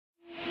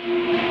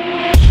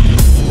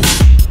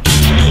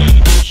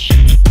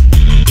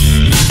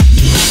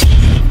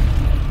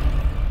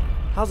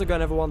How's it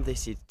going, everyone?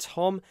 This is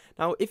Tom.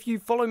 Now, if you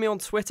follow me on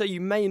Twitter,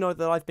 you may know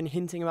that I've been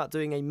hinting about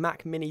doing a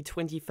Mac Mini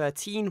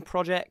 2013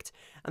 project,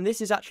 and this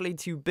is actually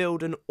to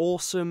build an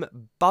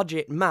awesome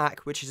budget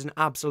Mac, which is an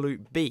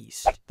absolute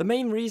beast. The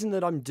main reason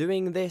that I'm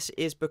doing this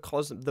is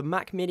because the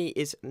Mac Mini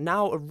is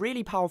now a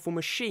really powerful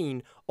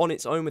machine on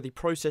its own with the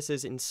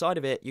processors inside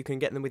of it. You can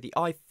get them with the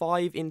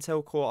i5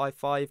 Intel Core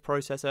i5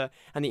 processor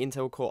and the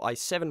Intel Core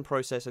i7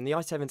 processor, and the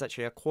i7 is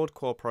actually a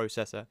quad-core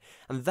processor,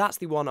 and that's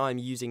the one I'm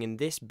using in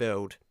this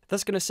build.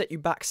 That's going to set you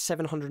back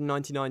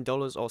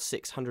 $799 or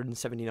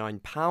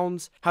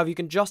 £679. However, you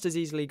can just as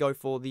easily go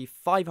for the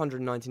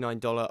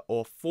 $599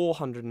 or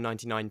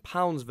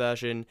 £499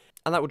 version,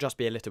 and that will just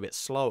be a little bit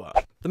slower.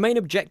 The main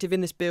objective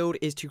in this build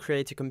is to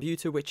create a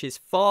computer which is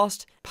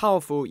fast,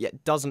 powerful,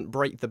 yet doesn't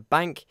break the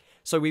bank.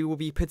 So we will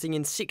be putting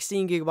in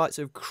 16GB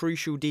of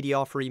crucial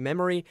DDR3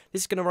 memory.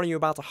 This is going to run you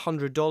about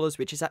 $100,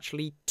 which is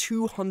actually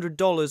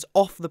 $200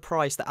 off the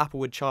price that Apple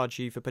would charge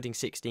you for putting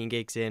 16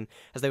 gigs in,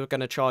 as they were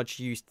going to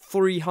charge you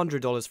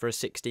 $300 for a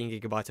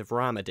 16GB of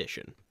RAM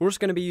edition. We're also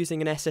going to be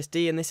using an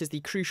SSD, and this is the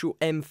Crucial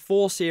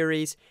M4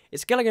 series.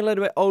 It's getting a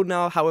little bit old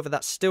now, however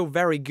that's still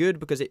very good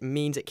because it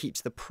means it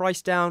keeps the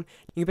price down.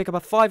 You can pick up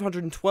a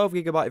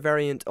 512GB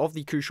variant of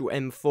the Crucial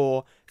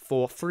M4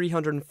 for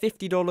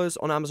 $350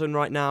 on Amazon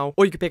right now,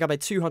 or you could pick up a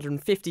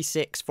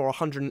 256 for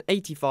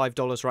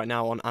 $185 right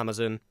now on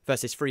Amazon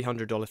versus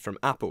 $300 from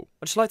Apple.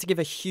 I'd just like to give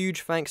a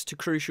huge thanks to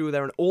Crucial.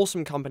 They're an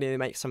awesome company. They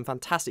make some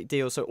fantastic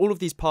deals, so all of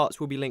these parts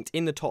will be linked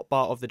in the top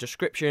bar of the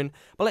description,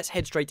 but let's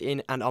head straight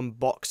in and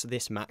unbox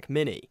this Mac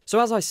Mini. So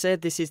as I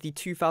said, this is the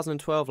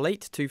 2012,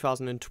 late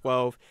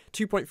 2012,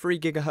 2.3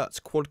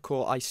 GHz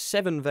quad-core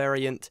i7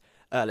 variant.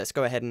 Let's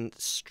go ahead and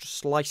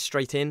slice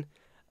straight in,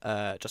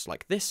 just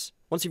like this.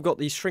 Once you've got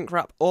the shrink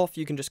wrap off,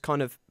 you can just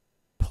kind of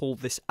pull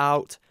this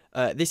out.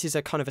 This is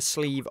a kind of a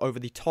sleeve over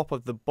the top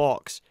of the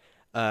box.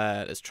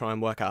 Let's try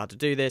and work out how to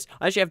do this.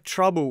 I actually have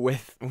trouble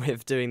with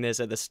doing this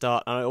at the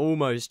start, and I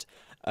almost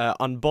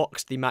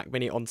unboxed the Mac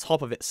Mini on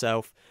top of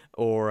itself,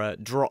 or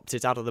dropped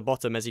it out of the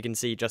bottom, as you can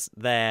see just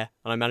there,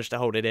 and I managed to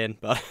hold it in,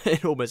 but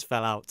it almost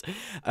fell out.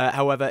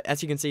 However,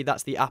 as you can see,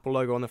 that's the Apple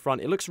logo on the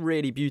front. It looks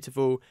really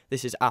beautiful.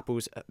 This is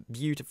Apple's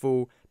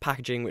beautiful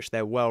packaging, which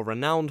they're well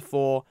renowned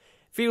for.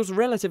 Feels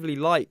relatively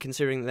light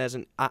considering that there's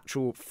an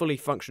actual fully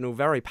functional,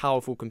 very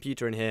powerful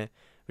computer in here,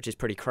 which is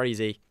pretty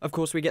crazy. Of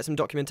course, we get some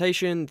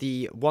documentation,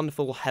 the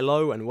wonderful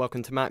hello and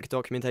welcome to Mac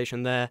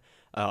documentation there.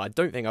 I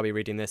don't think I'll be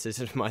reading this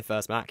is my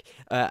first Mac.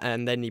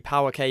 And then the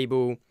power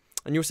cable,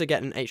 and you also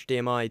get an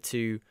HDMI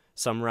to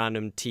some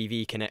random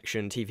TV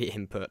connection, TV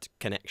input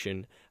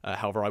connection.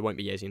 However, I won't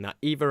be using that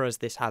either, as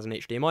this has an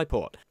HDMI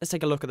port. Let's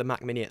take a look at the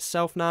Mac Mini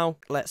itself now.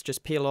 Let's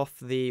just peel off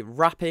the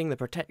wrapping, the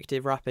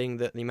protective wrapping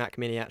that the Mac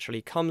Mini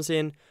actually comes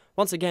in.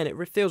 Once again,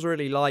 it feels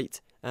really light,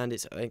 and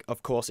it's,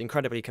 of course,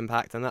 incredibly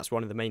compact, and that's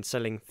one of the main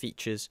selling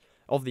features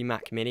of the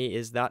Mac Mini,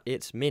 is that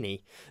it's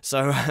mini.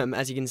 So,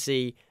 as you can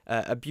see,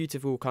 a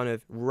beautiful kind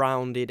of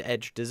rounded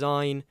edge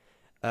design.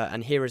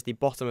 And here is the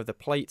bottom of the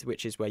plate,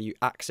 which is where you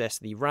access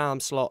the RAM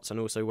slots and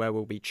also where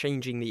we'll be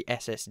changing the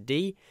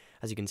SSD,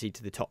 as you can see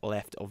to the top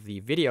left of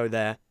the video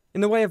there.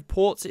 In the way of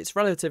ports, it's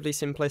relatively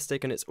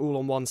simplistic and it's all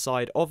on one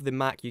side of the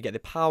Mac. You get the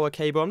power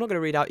cable. I'm not going to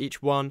read out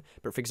each one,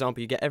 but for example,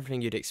 you get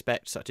everything you'd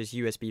expect, such as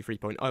USB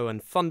 3.0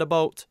 and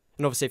Thunderbolt.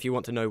 And obviously, if you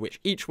want to know which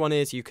each one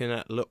is, you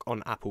can look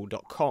on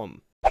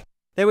apple.com.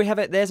 There we have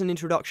it. There's an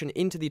introduction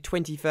into the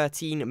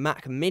 2013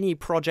 Mac Mini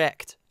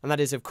project, and that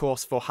is, of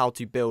course, for how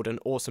to build an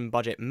awesome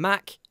budget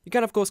Mac. You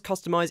can, of course,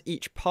 customize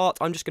each part.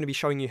 I'm just going to be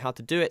showing you how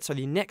to do it, so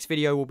the next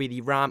video will be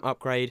the RAM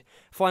upgrade.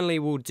 Finally,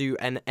 we'll do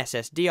an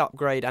SSD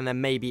upgrade, and then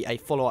maybe a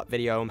follow-up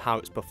video on how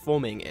it's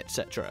performing,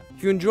 etc.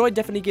 If you enjoyed,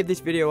 definitely give this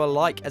video a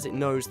like, as it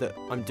knows that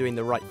I'm doing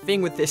the right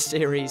thing with this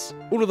series.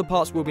 All of the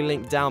parts will be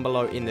linked down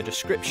below in the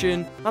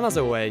description, and as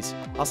always,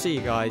 I'll see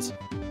you guys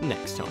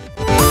next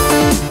time.